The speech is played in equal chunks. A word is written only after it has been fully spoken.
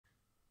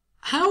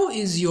How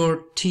is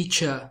your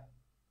teacher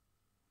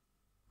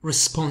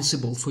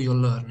responsible for your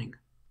learning?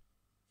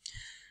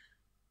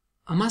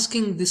 I'm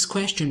asking this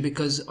question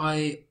because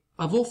I've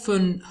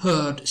often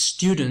heard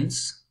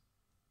students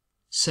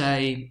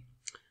say,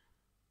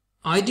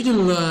 I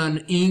didn't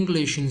learn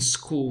English in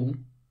school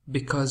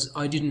because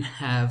I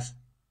didn't have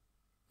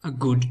a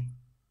good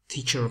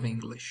teacher of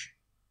English.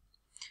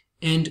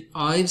 And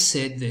I've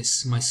said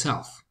this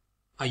myself.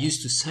 I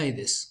used to say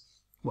this.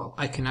 Well,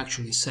 I can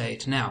actually say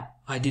it now.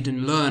 I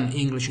didn't learn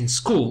English in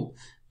school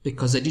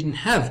because I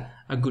didn't have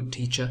a good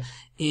teacher.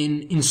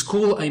 In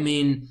school, I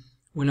mean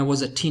when I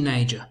was a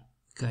teenager.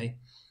 Okay,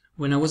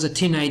 when I was a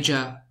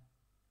teenager,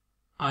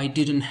 I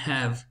didn't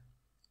have.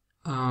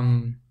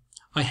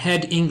 I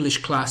had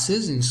English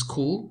classes in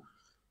school,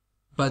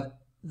 but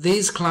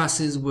these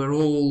classes were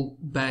all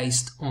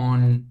based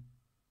on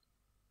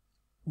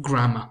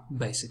grammar,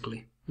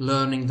 basically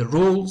learning the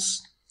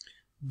rules,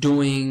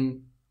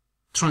 doing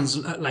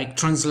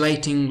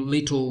translating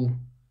little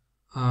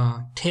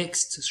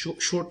texts,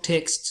 short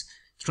texts,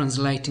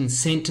 translating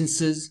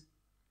sentences.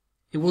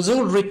 It was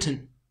all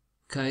written.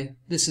 Okay,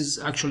 this is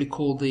actually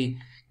called the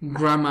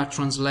grammar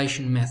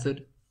translation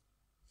method,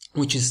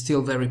 which is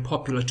still very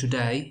popular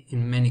today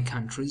in many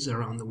countries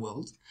around the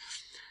world.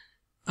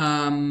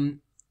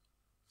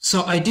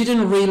 So I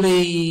didn't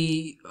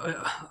really,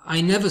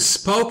 I never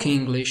spoke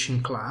English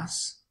in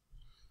class.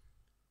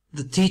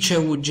 The teacher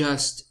would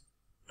just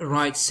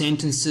write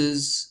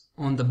sentences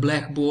on the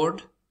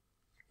blackboard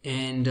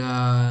and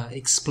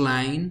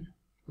explain,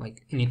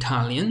 like in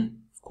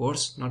Italian, of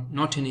course,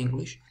 not in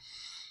English.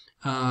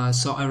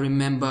 So I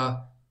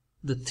remember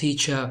the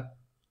teacher,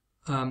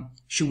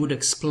 she would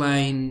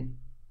explain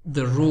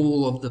the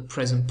rule of the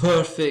present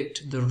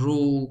perfect, the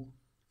rule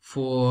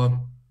for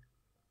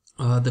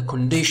the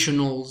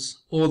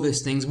conditionals, all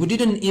these things. We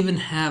didn't even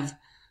have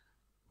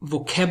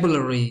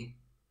vocabulary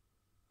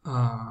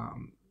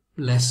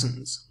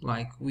lessons.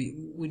 Like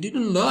we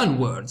didn't learn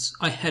words.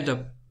 I had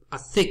a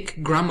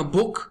thick grammar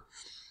book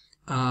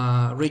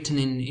written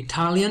in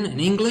Italian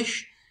and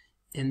English,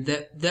 and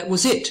that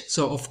was it.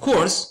 So of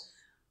course,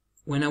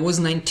 when I was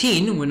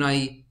 19, when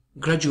I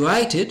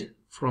graduated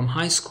from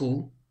high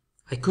school,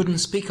 I couldn't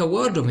speak a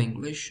word of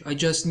English. I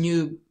just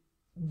knew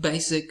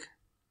basic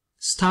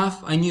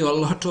stuff. I knew a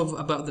lot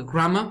about the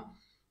grammar,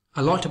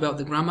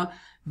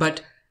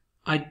 but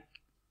I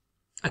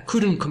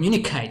couldn't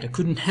communicate. I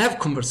couldn't have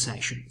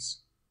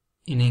conversations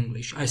in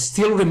English. I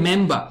still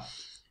remember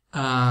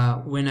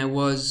when I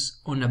was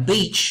on a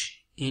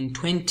beach in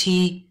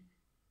 20,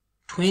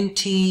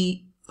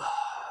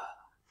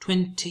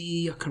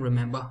 I can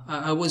remember.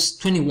 I was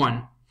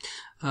 21,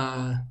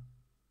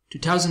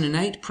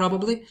 2008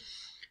 probably.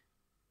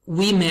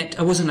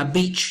 I was on a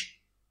beach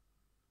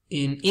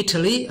in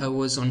Italy. I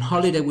was on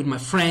holiday with my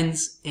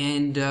friends,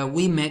 and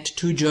we met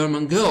two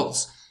German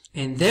girls,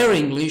 and their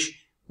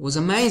English was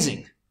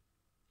amazing.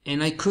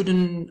 And I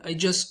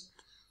just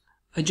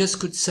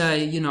could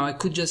say, I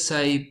could just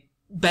say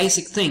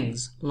basic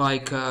things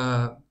like,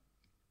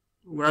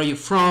 where are you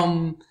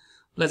from?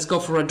 Let's go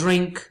for a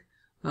drink.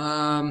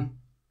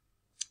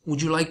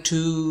 Would you like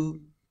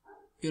to,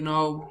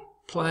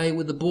 play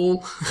with the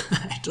ball?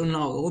 I don't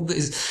know, all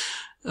this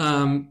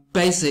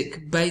basic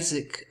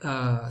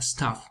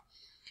stuff.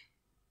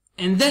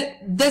 And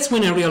that's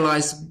when I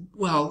realized,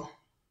 well,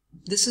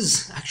 this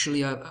is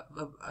actually a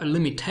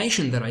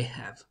limitation that I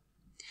have.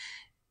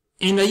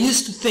 And I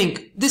used to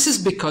think this is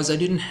because I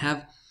didn't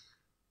have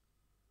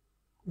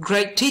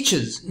great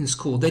teachers in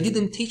school. They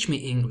didn't teach me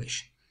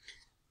English.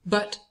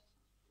 But,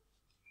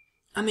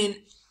 I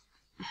mean,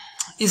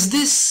 is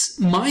this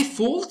my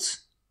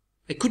fault?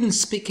 I couldn't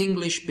speak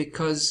English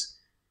because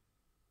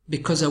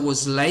I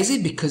was lazy,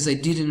 because I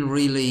didn't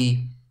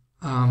really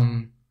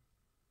want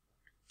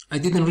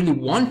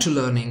to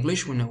learn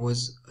English when I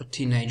was a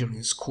teenager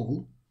in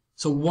school.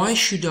 So why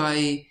should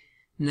I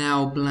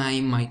now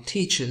blame my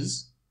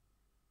teachers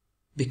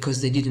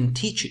because they didn't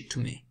teach it to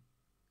me?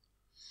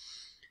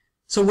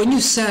 So when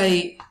you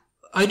say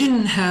I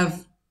didn't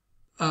have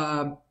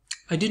a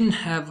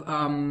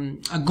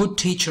good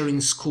teacher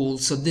in school,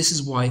 so this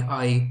is why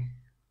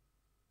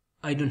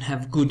I don't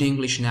have good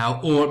English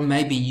now, or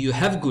maybe you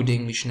have good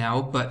English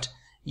now, but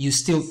you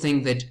still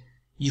think that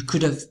you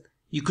could have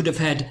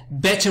had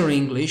better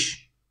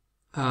English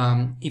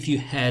if you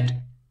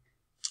had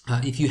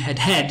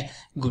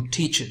good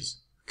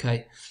teachers.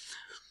 Okay.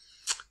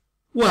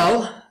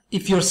 Well,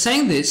 if you're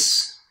saying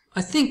this,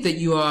 I think that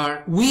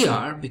we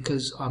are,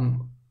 because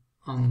I'm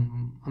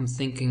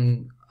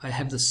thinking I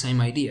have the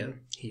same idea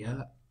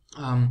here.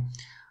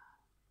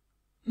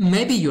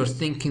 Maybe you're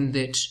thinking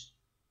that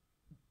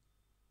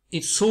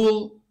it's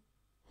all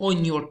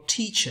on your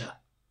teacher.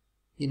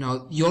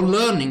 Your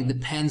learning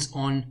depends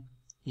on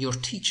your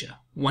teacher,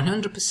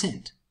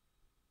 100%.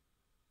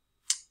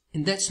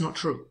 And that's not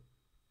true.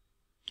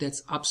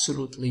 That's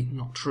absolutely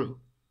not true.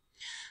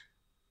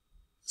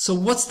 So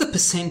what's the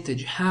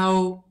percentage?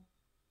 How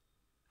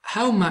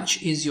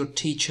much is your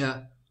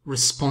teacher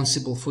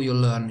responsible for your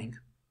learning?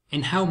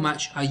 And how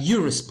much are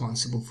you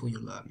responsible for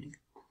your learning?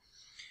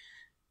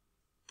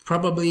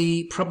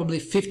 probably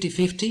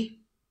 50-50.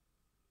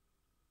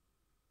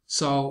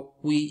 So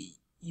we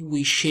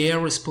share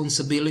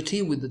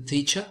responsibility with the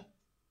teacher.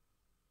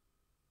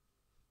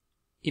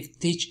 If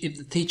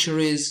the teacher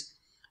is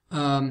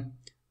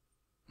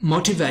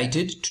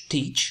motivated to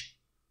teach,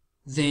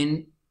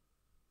 then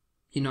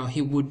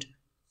he would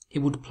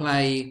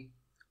play.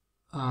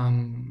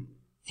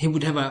 He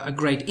would have a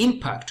great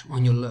impact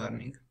on your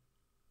learning.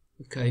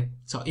 Okay,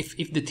 so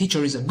if the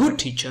teacher is a good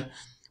teacher,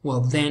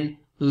 well, then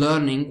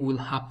learning will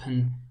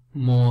happen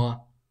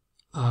more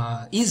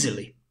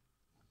easily.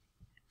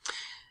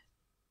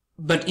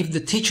 But if the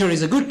teacher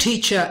is a good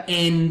teacher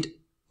and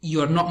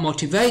you are not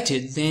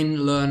motivated,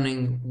 then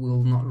learning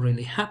will not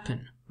really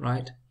happen,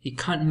 right? He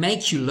can't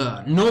make you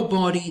learn.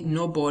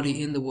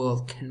 Nobody in the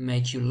world can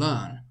make you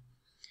learn.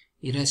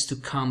 It has to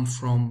come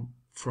from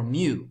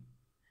you.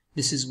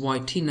 This is why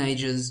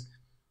teenagers,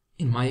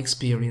 in my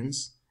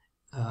experience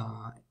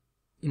as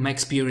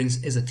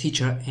a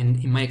teacher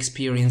and in my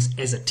experience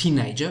as a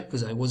teenager,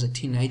 because I was a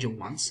teenager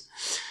once,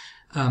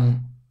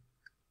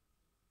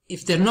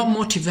 if they're not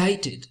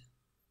motivated,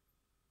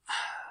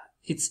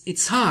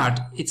 it's hard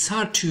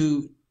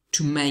to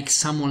make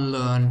someone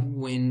learn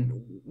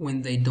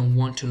when they don't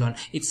want to learn.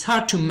 It's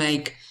hard to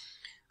make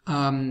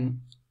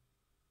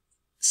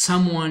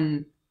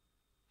someone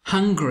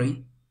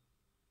hungry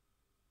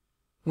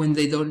when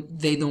they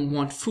don't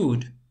want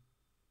food,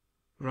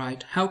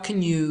 right? How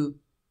can you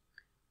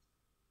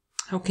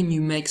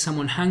make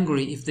someone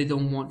hungry if they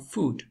don't want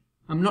food?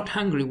 I'm not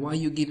hungry, why are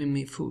you giving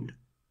me food?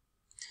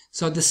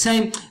 So the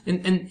same,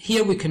 and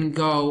here we could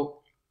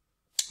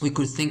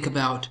think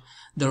about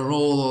the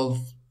role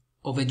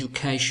of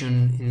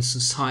education in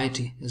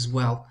society as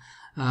well,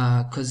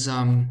 because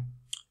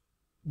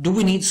do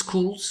we need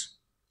schools?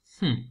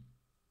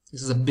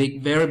 This is a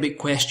very big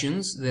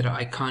questions that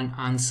I can't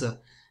answer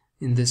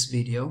in this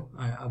video.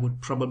 I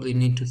would probably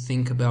need to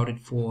think about it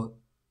for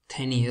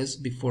 10 years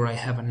before I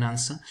have an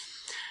answer.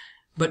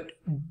 But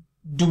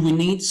do we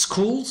need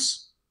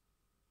schools?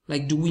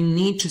 Like, do we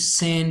need to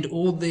send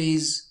all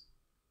these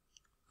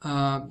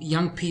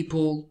young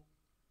people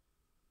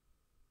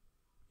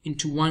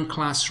into one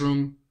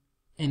classroom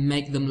and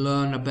make them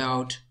learn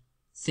about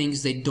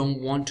things they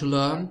don't want to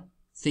learn,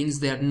 things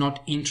they're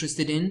not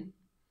interested in?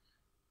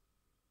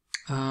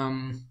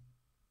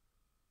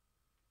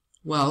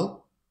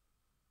 Well,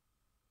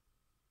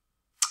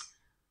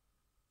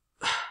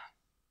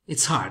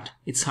 it's hard.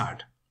 It's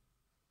hard,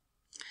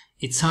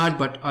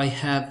 but I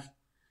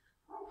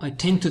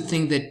tend to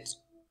think that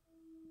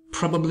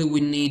probably we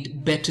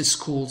need better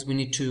schools. We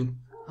need to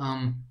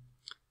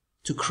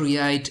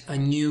create a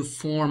new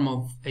form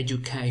of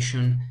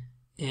education.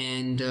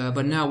 And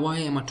but now, why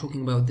am I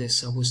talking about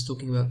this? I was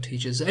talking about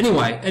teachers.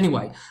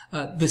 Anyway,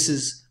 this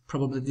is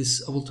probably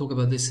this. I will talk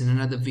about this in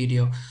another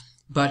video.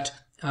 But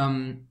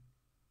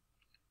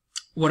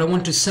what I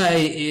want to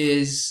say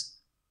is,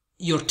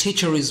 your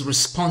teacher is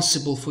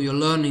responsible for your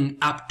learning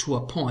up to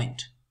a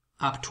point.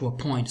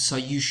 So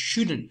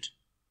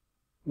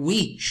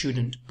we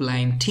shouldn't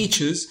blame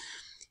teachers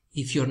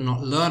if you're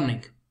not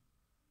learning.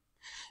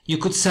 You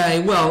could say,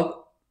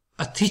 well,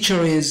 a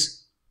teacher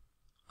is,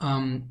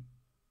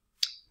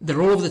 the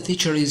role of the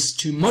teacher is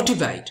to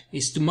motivate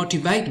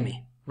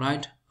me,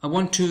 right?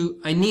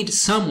 I need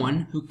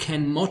someone who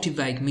can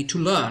motivate me to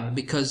learn,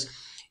 because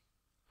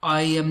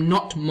I am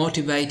not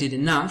motivated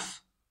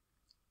enough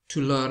to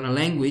learn a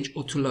language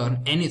or to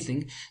learn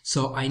anything.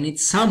 So I need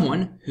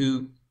someone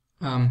who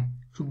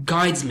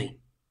guides me,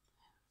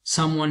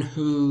 someone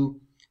who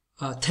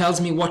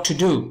tells me what to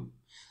do,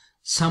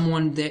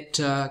 someone that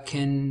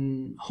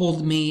can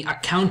hold me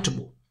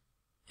accountable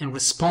and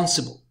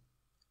responsible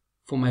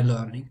for my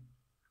learning.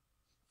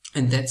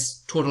 And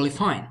that's totally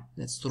fine.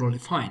 I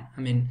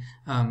mean,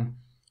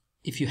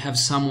 if you have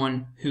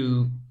someone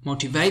who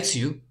motivates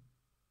you,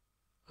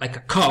 like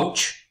a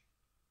coach,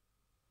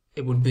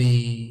 it would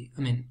be,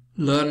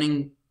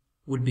 learning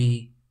would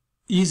be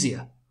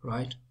easier,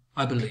 right?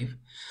 I believe.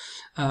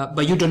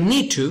 But you don't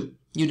need to.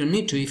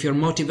 If you're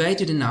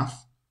motivated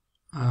enough,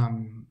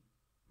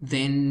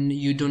 then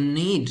you don't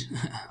need,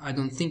 I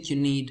don't think you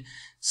need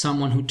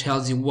someone who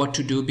tells you what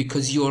to do,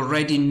 because you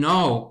already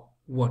know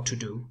what to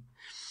do.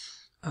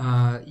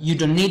 You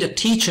don't need a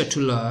teacher to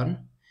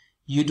learn.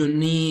 You don't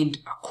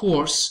need a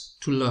course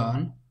to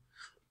learn.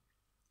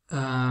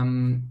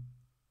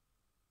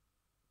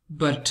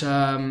 But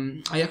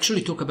I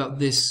actually talk about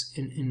this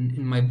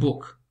in my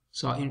book.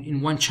 So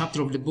in one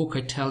chapter of the book,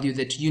 I tell you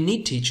that you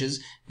need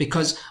teachers,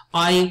 because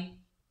I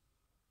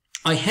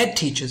had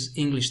teachers,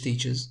 English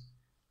teachers,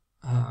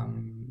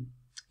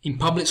 in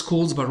public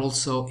schools, but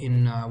also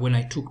when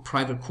I took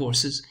private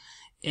courses,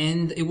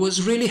 and it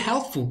was really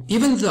helpful.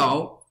 Even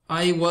though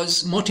I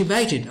was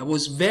motivated, I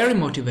was very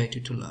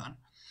motivated to learn.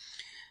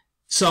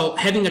 So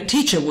having a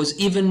teacher was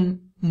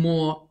even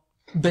more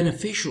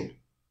beneficial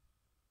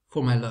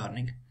for my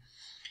learning.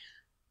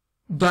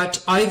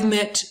 But I've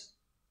met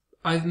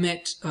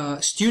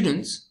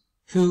students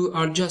who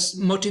are just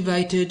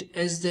motivated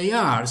as they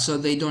are, so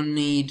they don't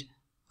need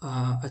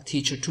a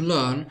teacher to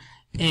learn.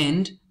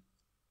 And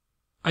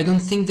I don't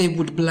think they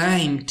would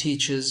blame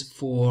teachers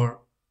for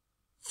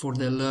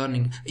their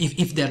learning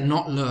if they're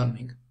not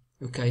learning.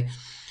 Okay,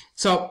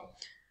 so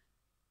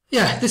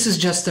yeah, this is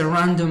just a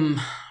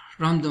random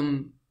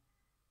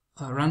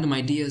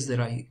ideas that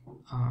I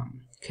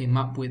came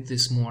up with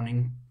this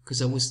morning,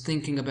 because I was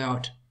thinking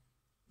about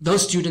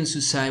those students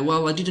who say,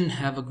 well, I didn't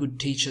have a good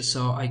teacher,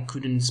 so I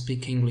couldn't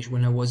speak English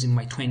when I was in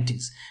my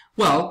 20s.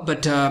 Well,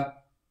 but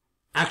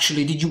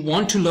actually, did you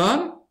want to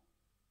learn?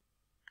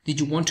 Did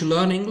you want to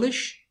learn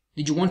English?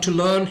 Did you want to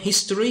learn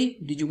history?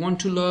 Did you want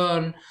to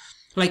learn...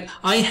 Like,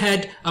 I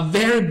had a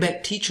very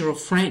bad teacher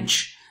of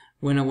French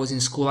when I was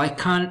in school. I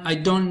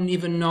don't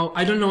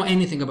know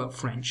anything about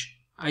French.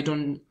 I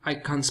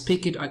can't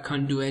speak it. I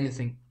can't do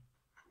anything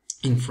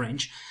in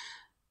French.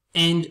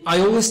 And I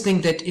always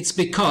think that it's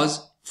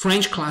because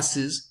French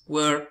classes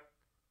were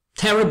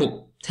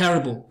terrible.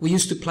 We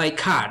used to play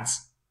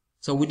cards,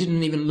 so we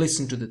didn't even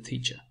listen to the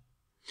teacher.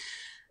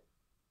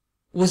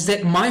 Was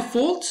that my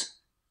fault?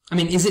 I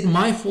mean, is it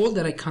my fault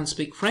that I can't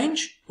speak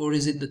French, or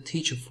is it the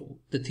teacher's fault?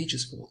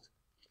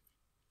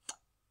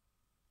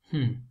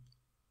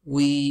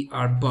 We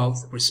are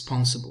both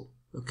responsible,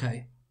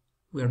 okay?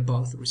 We are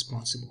both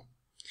responsible.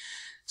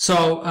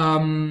 So,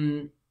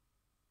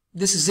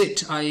 this is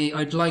it.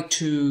 I'd like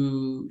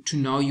to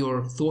know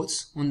your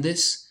thoughts on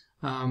this.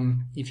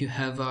 If you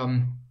have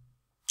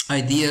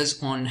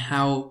ideas on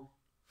how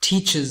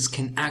teachers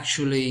can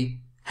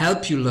actually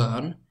help you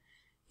learn,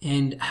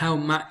 and how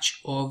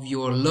much of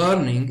your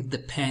learning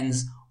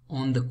depends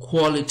on the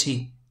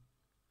quality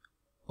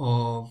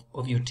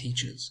of your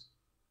teachers.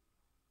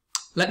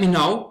 Let me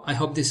know. I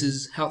hope this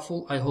is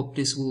helpful. I hope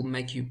this will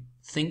make you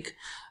think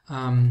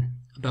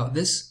about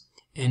this,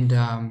 and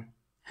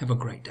have a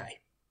great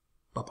day.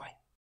 Bye-bye.